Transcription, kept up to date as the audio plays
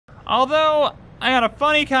Although, I got a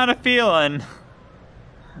funny kind of feeling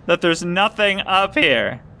that there's nothing up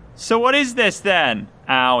here. So what is this then?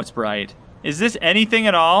 Ow, it's bright. Is this anything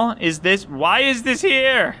at all? Why is this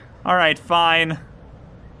here? All right, fine.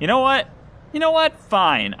 You know what? You know what?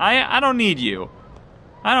 Fine. I don't need you.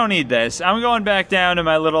 I don't need this. I'm going back down to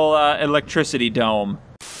my little electricity dome.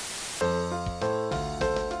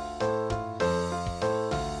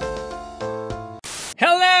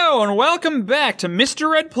 Hello and welcome back to Mr.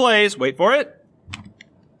 Red Plays. Wait for it.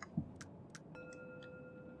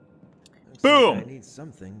 Boom! I need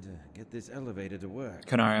something to get this elevator to work.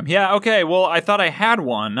 Conarium. Yeah, okay, well, I thought I had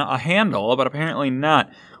one, a handle, but apparently not.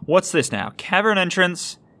 What's this now? Cavern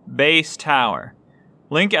entrance, base tower.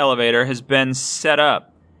 Link elevator has been set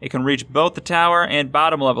up. It can reach both the tower and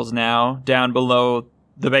bottom levels now, down below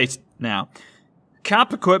the base now.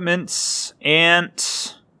 Comp equipments and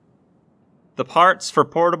the parts for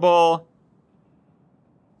portable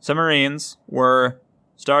submarines were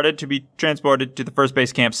started to be transported to the first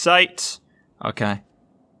base camp site. Okay.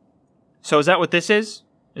 So is that what this is?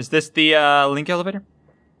 Is this the link elevator?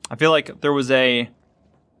 I feel like there was I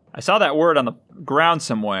saw that word on the ground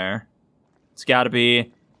somewhere. It's gotta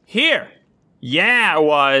be here. Yeah, it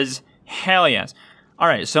was. Hell yes.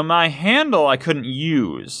 Alright, so my handle I couldn't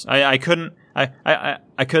use. I couldn't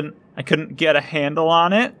get a handle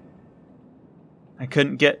on it. I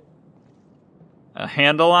couldn't get a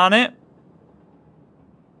handle on it.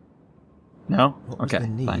 No? What was Okay, the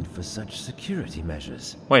need fine. for such security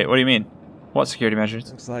measures? Wait, what do you mean? What security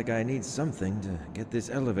measures? Looks like I need something to get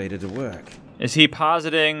this elevator to work. Is he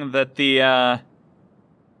positing that the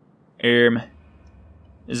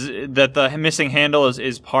missing handle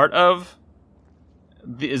is part of?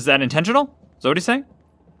 Is that intentional? Is that what he's saying?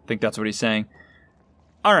 I think that's what he's saying.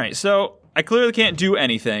 All right, so I clearly can't do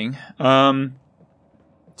anything.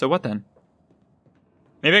 So what then?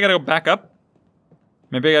 Maybe I gotta go back up.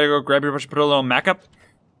 Maybe I gotta go grab your brush and put a little Mac up?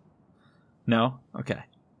 No? Okay.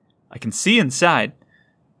 I can see inside.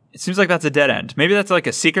 It seems like that's a dead end. Maybe that's like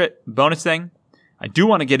a secret bonus thing. I do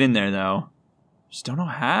want to get in there, though. Just don't know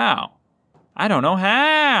how. I don't know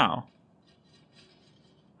how.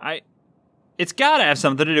 It's gotta have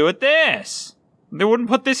something to do with this. They wouldn't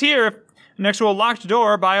put this here next to a locked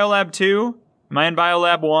door. Biolab 2? Am I in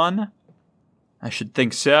Biolab 1? I should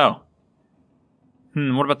think so.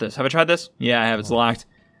 What about this? Have I tried this? Yeah, I have. It's locked.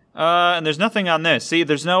 And there's nothing on this. See,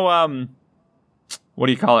 there's no, what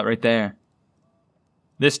do you call it right there?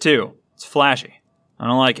 This too. It's flashy. I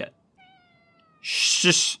don't like it.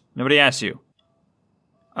 Shh. Nobody asked you.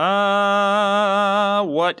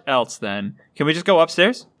 What else then? Can we just go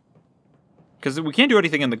upstairs? Because we can't do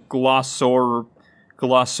anything in the glossopters.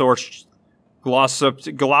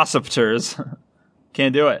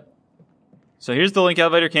 Can't do it. So here's the link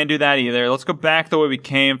elevator, can't do that either. Let's go back the way we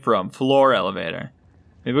came from, floor elevator.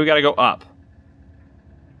 Maybe we gotta go up.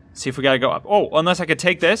 See if we gotta go up. Oh, unless I could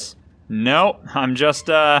take this? No, I'm just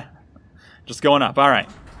going up. All right,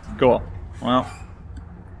 cool. Well,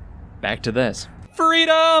 back to this.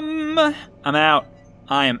 Freedom! I'm out.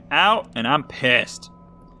 I am out, and I'm pissed.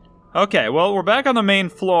 Okay, well, we're back on the main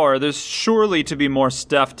floor. There's surely to be more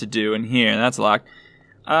stuff to do in here. That's locked.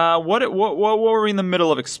 What were we in the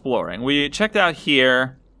middle of exploring? We checked out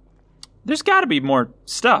here. There's got to be more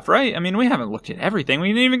stuff, right? I mean, we haven't looked at everything. We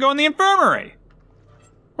didn't even go in the infirmary.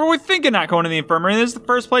 Or we're thinking not going to the infirmary. This is the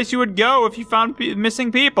first place you would go if you found missing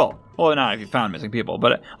people. Well, not if you found missing people,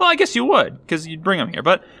 but, well, I guess you would, because you'd bring them here.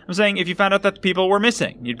 But I'm saying if you found out that the people were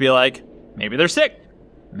missing, you'd be like, maybe they're sick.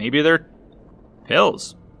 Maybe they're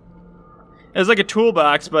pills. It's like a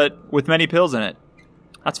toolbox, but with many pills in it.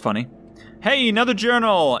 That's funny. Hey, another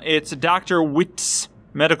journal. It's Dr. Witt's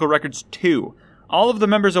Medical Records 2. All of the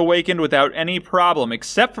members awakened without any problem,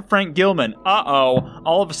 except for Frank Gilman. Uh-oh.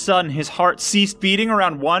 All of a sudden, his heart ceased beating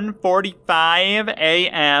around 1:45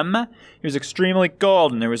 a.m. He was extremely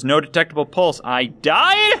cold, and there was no detectable pulse. I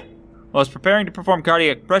died? While I was preparing to perform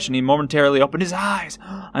cardiac compression, he momentarily opened his eyes.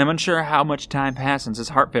 I'm unsure how much time passed since his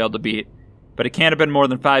heart failed to beat, but it can't have been more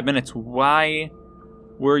than 5 minutes. Why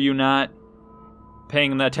were you not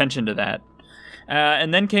paying attention to that?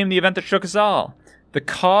 And then came the event that shook us all. The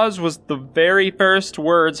cause was the very first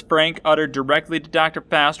words Frank uttered directly to Dr.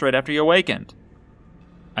 Faust right after he awakened.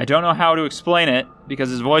 I don't know how to explain it, because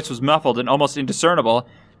his voice was muffled and almost indiscernible,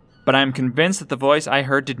 but I am convinced that the voice I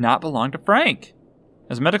heard did not belong to Frank.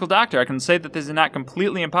 As a medical doctor, I can say that this is not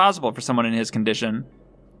completely impossible for someone in his condition.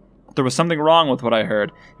 But there was something wrong with what I heard.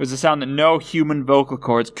 It was a sound that no human vocal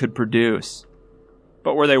cords could produce.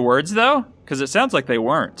 But were they words, though? Because it sounds like they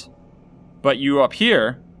weren't. But you up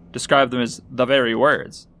here describe them as the very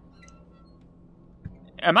words.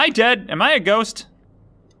 Am I dead? Am I a ghost?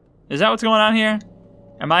 Is that what's going on here?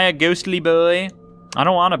 Am I a ghostly boy? I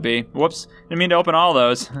don't want to be. Whoops. Didn't mean to open all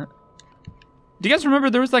those. Do you guys remember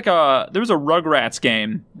there was a Rugrats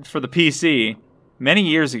game for the PC many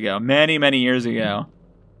years ago, many years ago,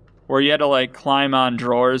 where you had to like climb on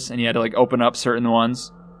drawers and you had to like open up certain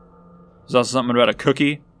ones. There's also something about a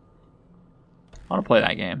cookie. I want to play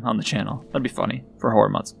that game on the channel. That'd be funny for horror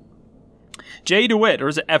months. J. DeWitt, or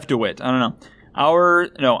is it F. DeWitt? I don't know.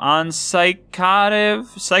 On psychoactive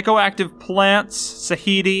plants,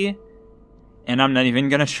 Sahidi, and I'm not even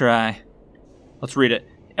gonna try. Let's read it.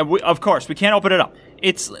 And of course, we can't open it up.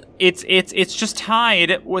 It's just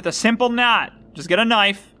tied with a simple knot. Just get a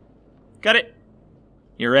knife. Got it.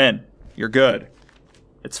 You're in. You're good.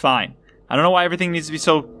 It's fine. I don't know why everything needs to be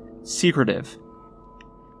so secretive.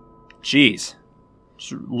 Jeez.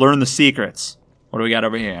 Just learn the secrets. What do we got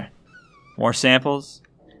over here? More samples?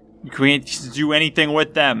 You can't do anything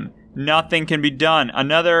with them. Nothing can be done.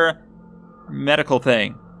 Another medical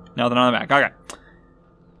thing. Nothing on the back. Okay.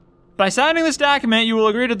 By signing this document, you will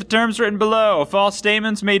agree to the terms written below. False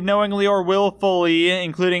statements made knowingly or willfully,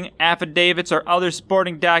 including affidavits or other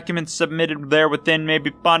supporting documents submitted therewithin, may be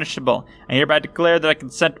punishable. I hereby declare that I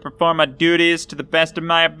consent to perform my duties to the best of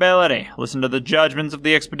my ability, listen to the judgments of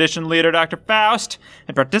the expedition leader, Dr. Faust,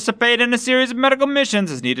 and participate in a series of medical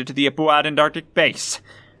missions as needed to the Antarctic base.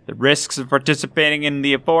 The risks of participating in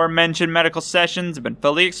the aforementioned medical sessions have been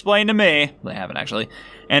fully explained to me. They haven't, actually.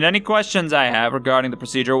 And any questions I have regarding the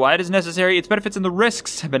procedure, why it is necessary, its benefits, and the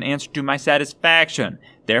risks have been answered to my satisfaction.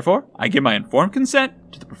 Therefore, I give my informed consent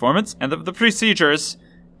to the performance and of the procedures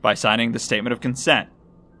by signing the statement of consent.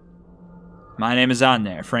 My name is on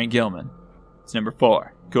there, Frank Gilman. It's number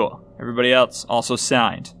 4. Cool. Everybody else also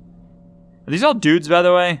signed. Are these all dudes, by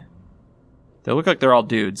the way? They look like they're all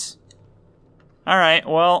dudes. Alright,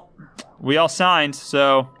 well, we all signed,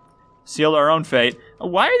 so sealed our own fate.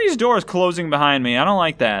 Why are these doors closing behind me? I don't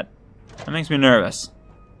like that. That makes me nervous.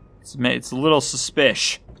 It's a little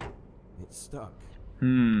suspicious. It's stuck.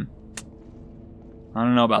 I don't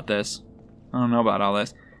know about this. I don't know about all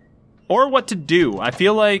this. Or what to do. I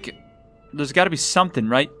feel like there's got to be something,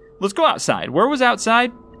 right? Let's go outside. Where was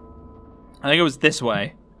outside? I think it was this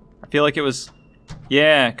way. I feel like it was...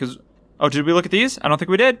 Yeah, because... Oh, did we look at these? I don't think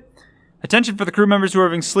we did. Attention for the crew members who are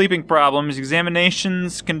having sleeping problems.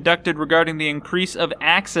 Examinations conducted regarding the increase of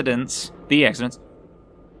accidents.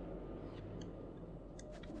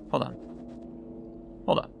 Hold on.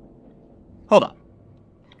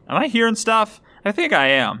 Am I hearing stuff? I think I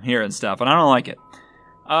am hearing stuff, and I don't like it.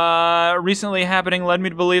 Recently happening led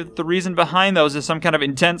me to believe that the reason behind those is some kind of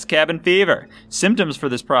intense cabin fever. Symptoms for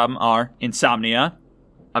this problem are insomnia,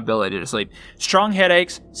 ability to sleep, strong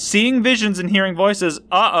headaches, seeing visions and hearing voices.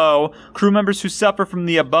 Crew members who suffer from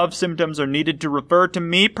the above symptoms are needed to refer to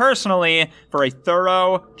me personally for a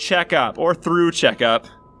thorough checkup, or through checkup.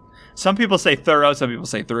 Some people say thorough, some people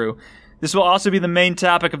say through. This will also be the main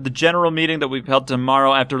topic of the general meeting that we've held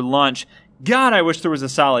tomorrow after lunch. God, I wish there was a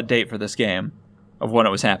solid date for this game, of when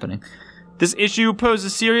it was happening. This issue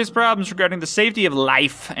poses serious problems regarding the safety of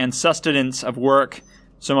life and sustenance of work,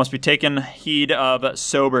 so must be taken heed of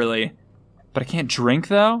soberly. But I can't drink,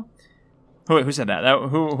 though? Who said that?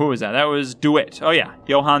 Who was that? That was DeWitt. Oh, yeah.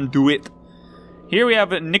 Johann DeWitt. Here we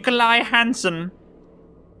have Nikolai Hansen.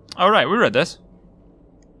 All right, we read this.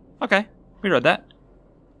 Okay, we read that.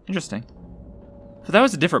 Interesting. But that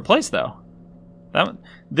was a different place, though.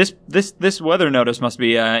 This weather notice must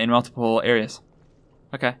be in multiple areas.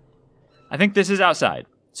 Okay. I think this is outside.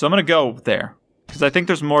 So I'm going to go there. Because I think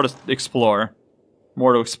there's more to explore.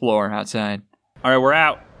 More to explore outside. Alright, we're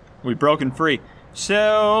out. We've broken free.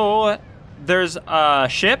 So, there's a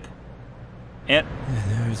ship. And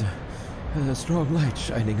There's a strong light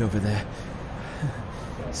shining over there.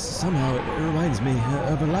 Somehow it reminds me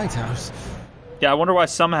of a lighthouse. yeah, I wonder why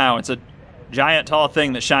somehow it's a giant tall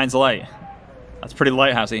thing that shines light. That's pretty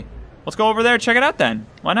lighthousey. Let's go over there and check it out then.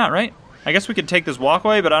 Why not, right? I guess we could take this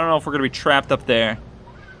walkway, but I don't know if we're going to be trapped up there.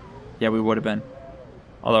 Yeah, we would have been.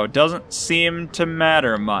 Although it doesn't seem to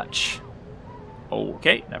matter much.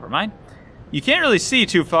 Okay, never mind. You can't really see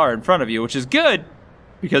too far in front of you, which is good,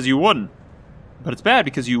 because you wouldn't. But it's bad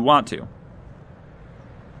because you want to. I'm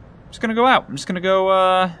just gonna go out. I'm just gonna go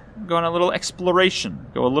on a little exploration.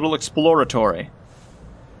 Go a little exploratory.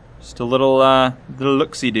 Just a little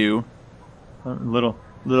looksy-do. A little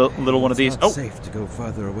one of these. It's not safe to go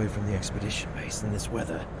farther away from the expedition base in this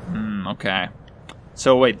weather. Okay.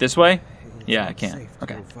 So wait, this way? Yeah, I can.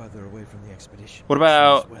 Okay. What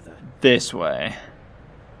about this way?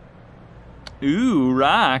 Ooh,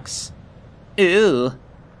 rocks. Ew.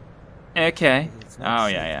 Okay. Oh,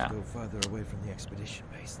 yeah.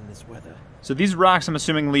 base in this weather. So these rocks, I'm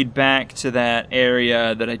assuming, lead back to that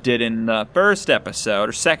area that I did in the first episode,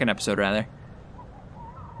 or second episode, rather,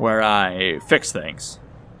 where I fixed things.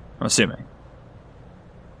 I'm assuming.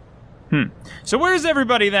 So where's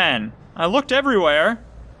everybody then? I looked everywhere.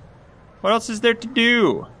 What else is there to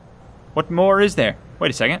do? What more is there?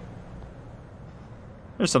 Wait a second.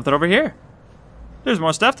 There's something over here. There's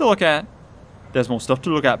more stuff to look at. There's more stuff to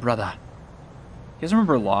look at, brother. You guys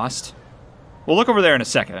remember Lost? We'll look over there in a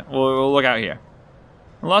second. We'll look out here.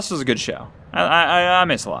 Lost was a good show. I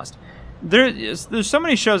miss Lost. There's so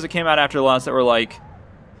many shows that came out after Lost that were like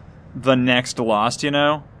the next Lost, you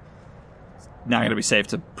know? Not gonna be safe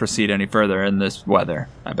to proceed any further in this weather,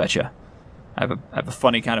 I bet you. I have a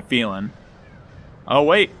funny kind of feeling. Oh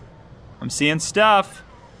wait, I'm seeing stuff.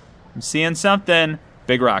 I'm seeing something.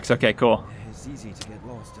 Big rocks. Okay, cool. It's easy to get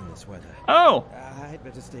lost in this weather. Oh! I'd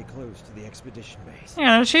better stay close to the expedition base.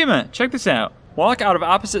 Yeah, an achievement. Check this out. Walk out of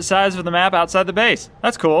opposite sides of the map outside the base.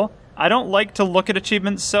 That's cool. I don't like to look at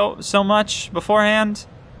achievements so much beforehand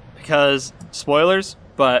because spoilers,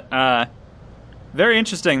 but very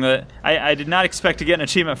interesting that I did not expect to get an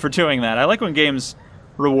achievement for doing that. I like when games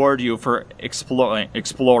reward you for exploring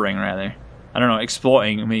rather. I don't know what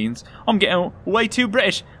exploiting means. I'm getting way too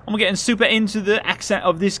British. I'm getting super into the accent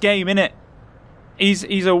of this game, innit?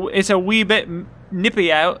 It's a wee bit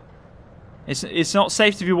nippy out. It's not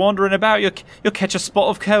safe to be wandering about. You'll catch a spot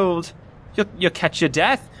of cold. You'll catch your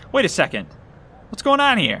death. Wait a second. What's going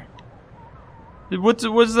on here? What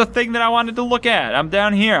was the thing that I wanted to look at? I'm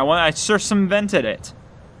down here. I circumvented it.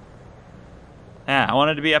 Ah, I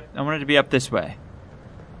wanted to be up this way.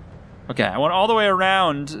 Okay, I went all the way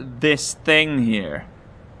around this thing here,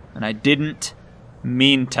 and I didn't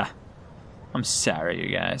mean to. I'm sorry,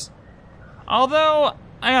 you guys. Although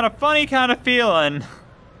I got a funny kind of feeling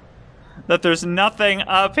that there's nothing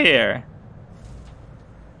up here.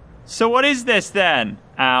 So what is this then?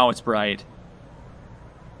 Ow, it's bright.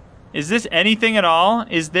 Is this anything at all?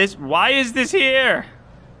 Why is this here?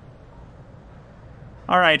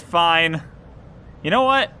 Alright, fine. You know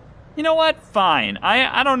what? Fine.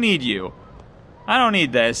 I don't need you. I don't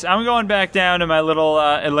need this. I'm going back down to my little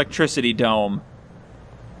electricity dome.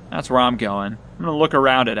 That's where I'm going. I'm gonna look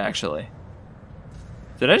around it, actually.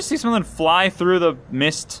 Did I just see something fly through the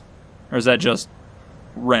mist? Or is that just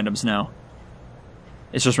random snow?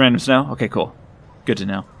 It's just random snow? Okay, cool. Good to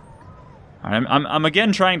know. Alright, I'm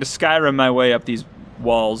again trying to Skyrim my way up these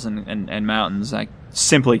walls and mountains. I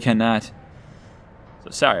simply cannot. So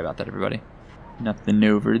sorry about that, everybody. Nothing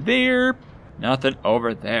over there. Nothing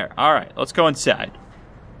over there. Alright, let's go inside.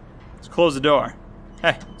 Let's close the door.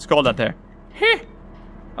 Hey, it's cold out there. Heh.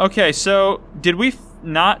 Okay, so did we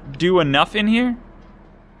not do enough in here?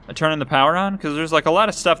 Turning the power on? Because there's like a lot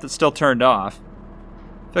of stuff that's still turned off.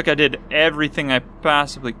 I feel like I did everything I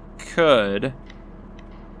possibly could.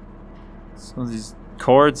 Some of these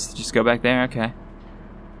cords just go back there. Okay.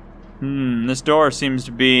 This door seems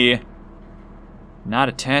to be not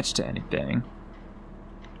attached to anything.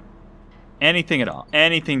 Anything at all.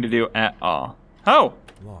 Anything to do at all. Oh!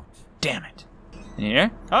 Locked. Damn it. In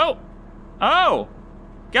here? Oh! Oh!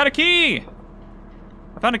 Got a key!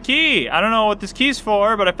 I found a key. I don't know what this key's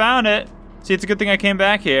for, but I found it. See, it's a good thing I came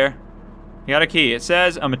back here. You got a key. It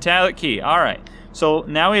says a metallic key. Alright. So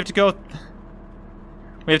now we have to go...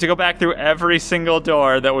 We have to go back through every single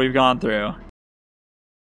door that we've gone through.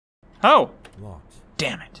 Oh! Locked.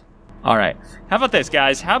 Damn it. Alright. How about this,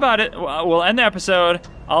 guys? How about it? We'll end the episode.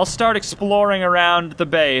 I'll start exploring around the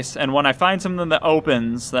base, and when I find something that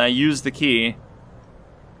opens, that I use the key,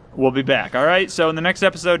 we'll be back. Alright? So in the next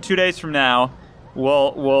episode, 2 days from now,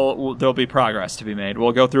 there'll be progress to be made.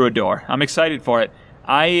 We'll go through a door. I'm excited for it.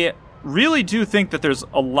 I really do think that there's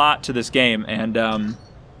a lot to this game, and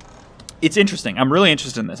it's interesting. I'm really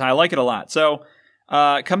interested in this. I like it a lot. So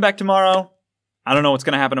come back tomorrow. I don't know what's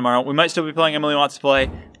going to happen tomorrow. We might still be playing Emily Wants to Play,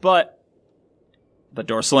 but the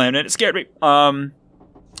door slammed and it scared me.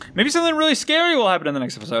 Maybe something really scary will happen in the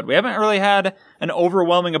next episode. We haven't really had an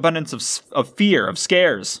overwhelming abundance of fear, of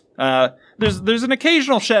scares. There's an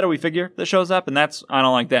occasional shadowy figure that shows up, and I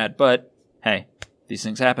don't like that, but hey, these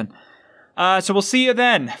things happen. So we'll see you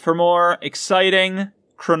then for more exciting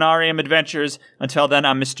Conarium adventures. Until then,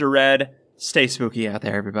 I'm Mr. Red. Stay spooky out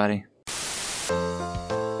there, everybody.